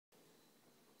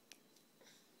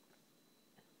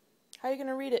How are you going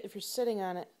to read it if you're sitting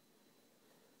on it?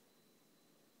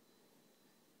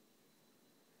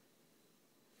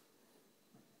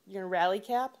 You're going to rally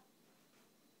cap?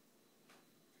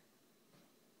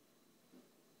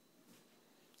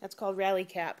 That's called rally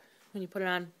cap, when you put it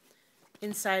on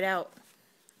inside out.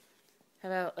 How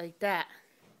about like that?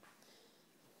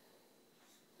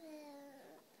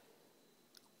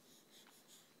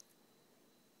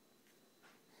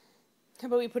 How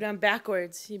about we put it on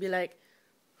backwards? You'd be like,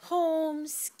 home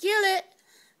skillet.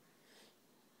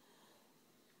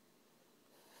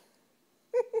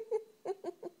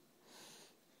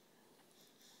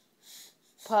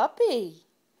 Puppy.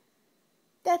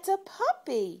 That's a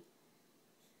puppy.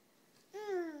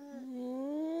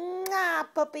 Ah,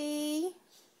 puppy.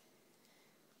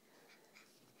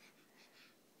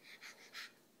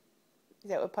 Is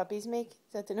that what puppies make?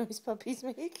 Is that the noise puppies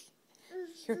make?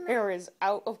 Your hair is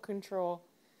out of control.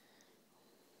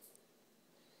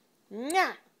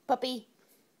 Nah, puppy.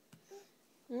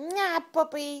 Nah,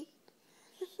 puppy.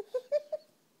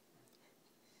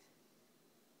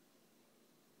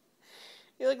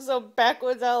 You look so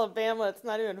backwoods Alabama, it's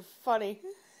not even funny.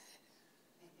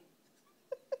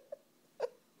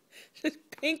 Just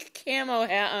pink camo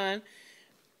hat on.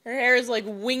 Her hair is like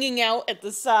winging out at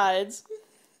the sides.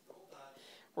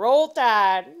 Roll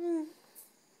Tide.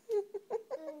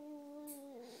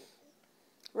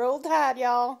 Roll Tide,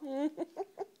 y'all.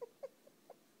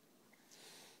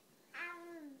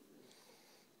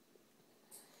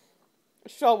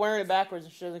 She's all wearing it backwards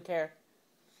and she doesn't care.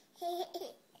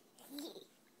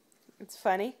 It's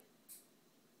funny.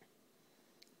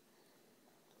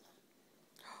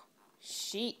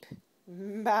 Sheep.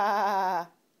 Bah.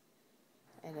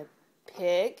 And a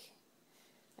pig.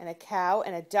 And a cow.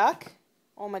 And a duck.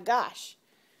 Oh my gosh.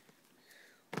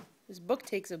 This book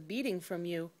takes a beating from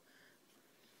you.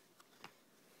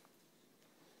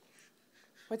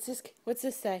 What's this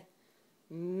say?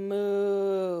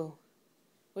 Moo.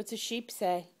 What's a sheep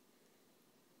say?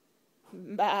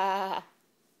 Bah.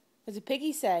 What's a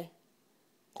piggy say?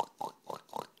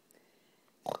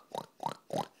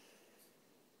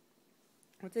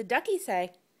 What's a ducky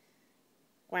say?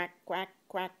 Quack, quack,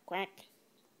 quack, quack.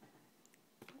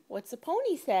 What's a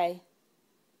pony say?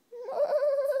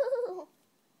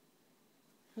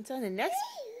 What's on the next?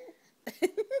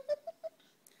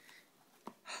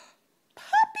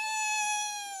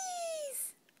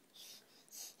 Puppies!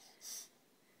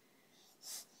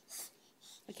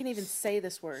 I can't even say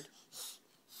this word.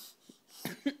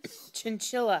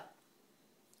 Chinchilla.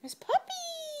 There's puppies!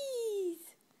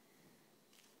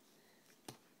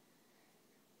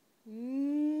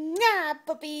 Nah,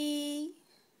 puppy.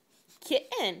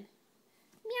 Kitten.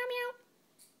 Meow, meow.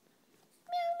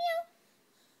 Meow, meow.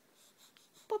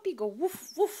 Puppy go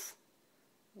woof, woof.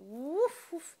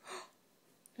 Woof, woof.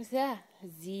 What's that? A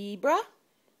zebra?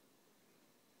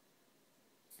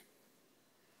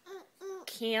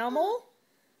 Camel?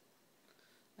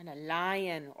 And a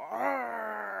lion.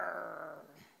 Arrgh.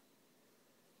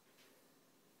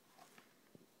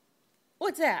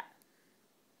 What's that?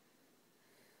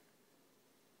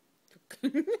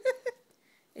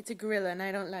 It's a gorilla and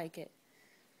I don't like it.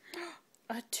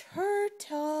 A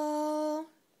turtle.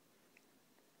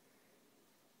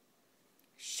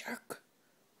 Shark.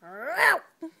 Row.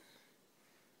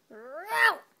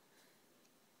 Row.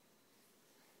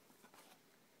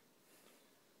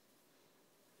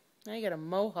 Now you got a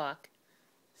mohawk.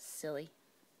 Silly.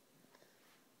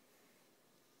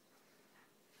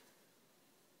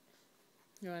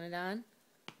 You want it on?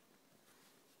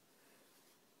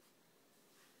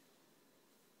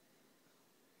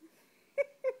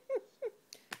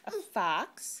 A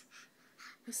fox.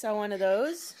 We saw one of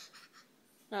those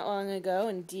not long ago.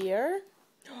 And deer.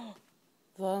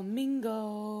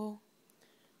 Flamingo.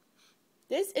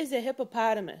 This is a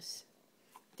hippopotamus.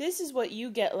 This is what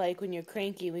you get like when you're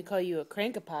cranky. We call you a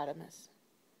crankopotamus.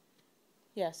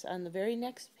 Yes, on the very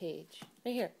next page.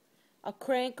 Right here. A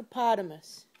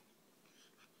crankopotamus.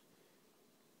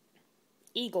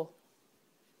 Eagle.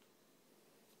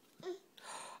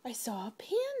 I saw a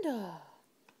panda.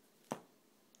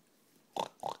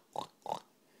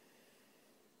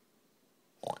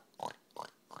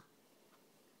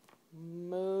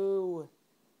 Moo.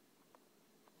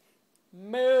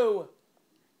 Moo.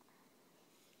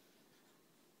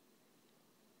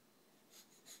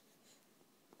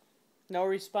 No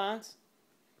response?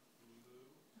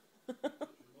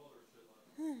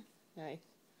 Nice.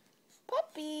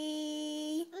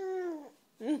 Puppy.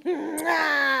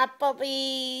 Ah,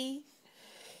 puppy.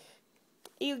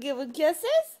 You giving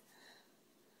kisses?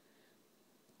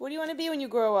 What do you want to be when you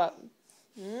grow up?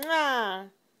 Mwah.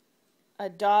 A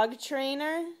dog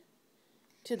trainer?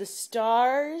 To the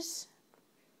stars.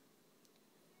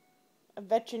 A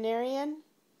veterinarian.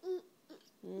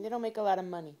 They don't make a lot of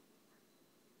money.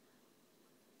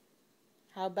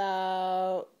 How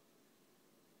about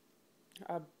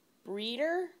a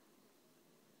breeder?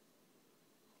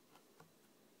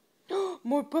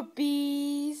 More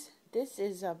puppies. This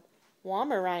is a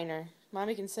Weimaraner.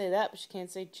 Mommy can say that, but she can't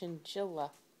say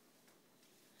chinchilla.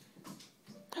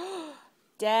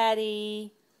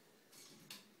 Daddy.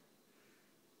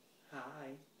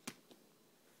 Hi.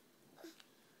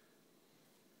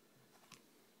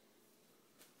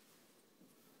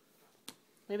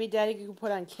 Maybe Daddy can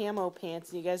put on camo pants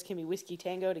and you guys can be Whiskey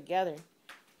Tango together.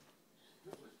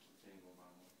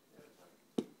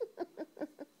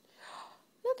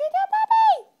 Look at that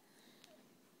puppy!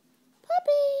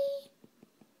 Puppy!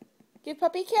 Give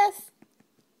puppy a kiss.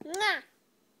 Mwah!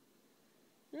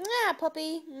 Mwah,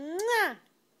 puppy! Mwah!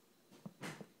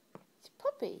 It's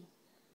puppy.